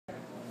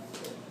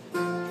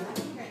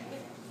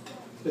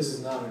This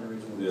is not an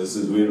original. Yeah, this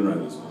is, we didn't write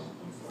this one,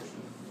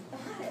 unfortunately.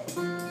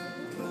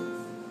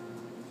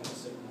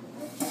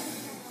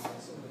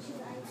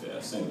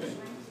 Yeah, same thing.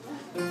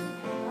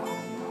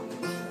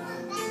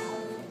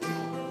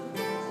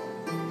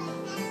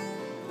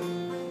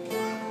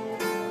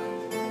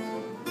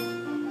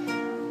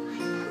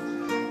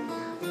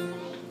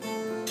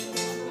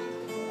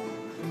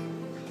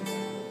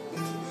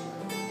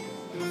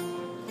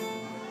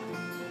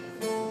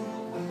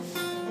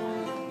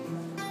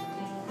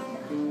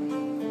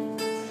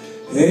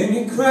 And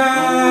you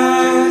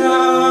cried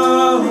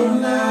all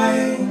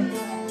night.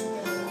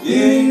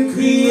 Yeah, you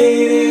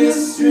created a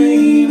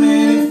stream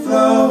and it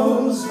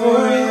flows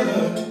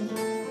forever.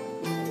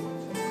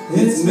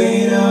 It's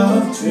made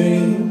of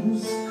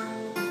dreams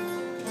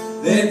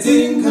that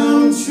didn't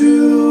come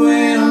true,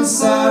 and I'm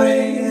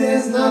sorry,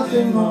 there's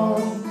nothing more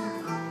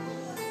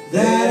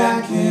that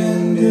I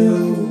can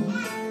do.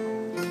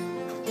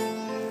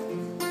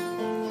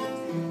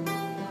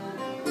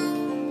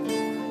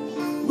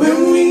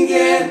 When we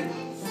get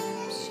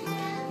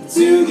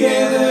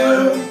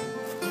together,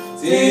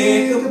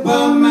 take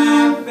apart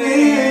my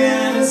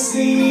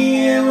fantasy,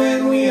 and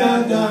when we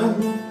are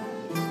done,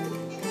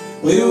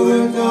 we'll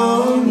work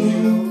on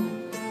you.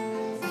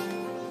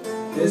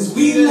 As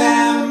we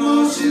lie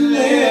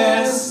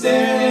motionless,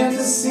 staring at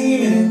the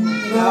ceiling,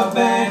 with our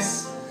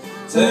backs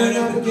turned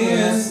up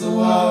against the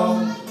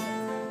wall.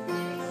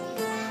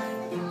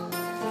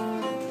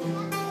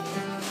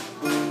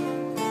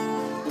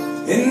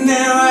 And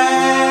now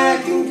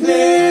I can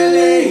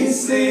clearly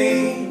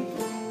see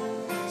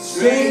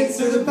straight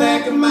to the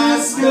back of my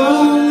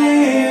skull,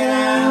 and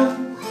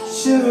I'm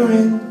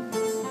shivering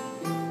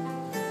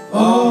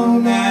all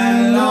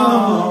night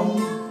long.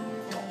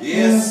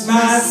 Yes,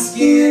 my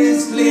skin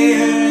is clear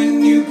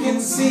and you can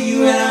see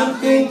what I'm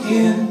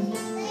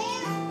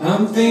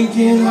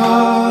thinking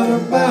hard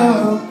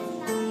about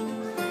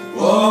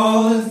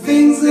all the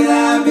things that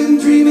I've been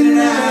dreaming, and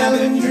I've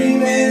been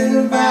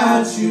dreaming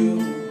about you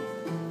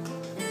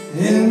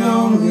and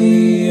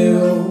only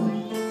you.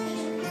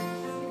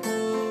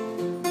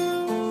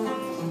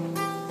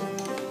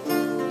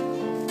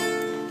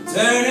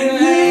 Turning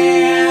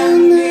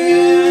land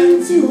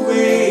into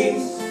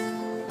waste,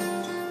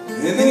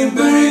 and then you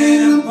burn it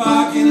in a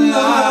parking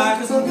lot,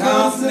 'cause I'm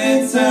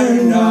constantly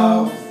turned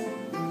off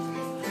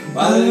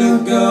by the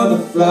look of the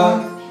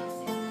flock.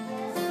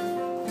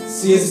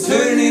 See, it's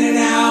turning in an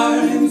hour,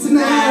 and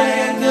tonight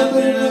I got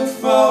nothing to look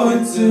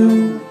forward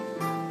to,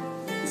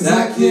 'cause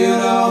I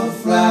killed all the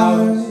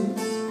flowers.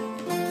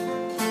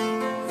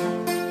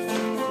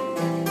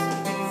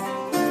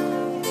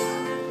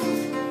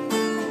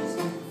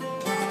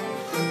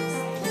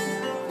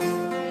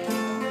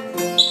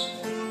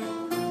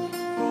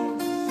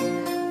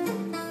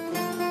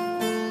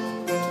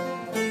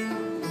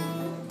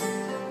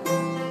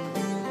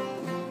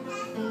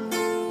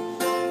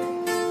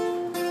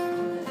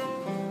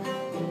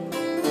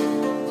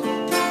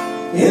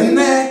 And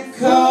that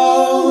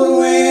cold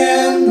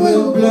wind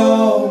will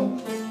blow,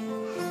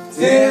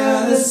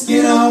 tear the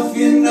skin off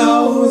your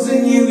nose,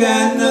 and you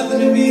got nothing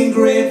to be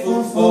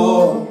grateful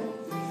for.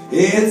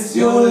 It's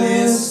your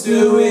list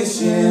of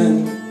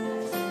wishing.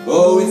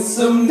 Oh, it's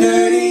some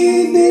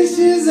dirty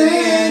dishes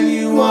and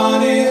you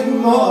wanted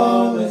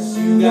more, but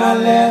you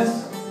got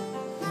less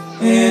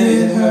and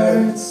it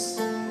hurts.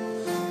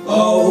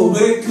 Oh,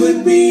 but it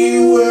could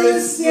be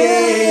worse,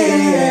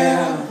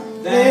 yeah.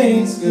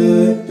 Things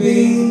could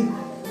be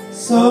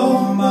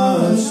so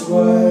much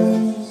worse.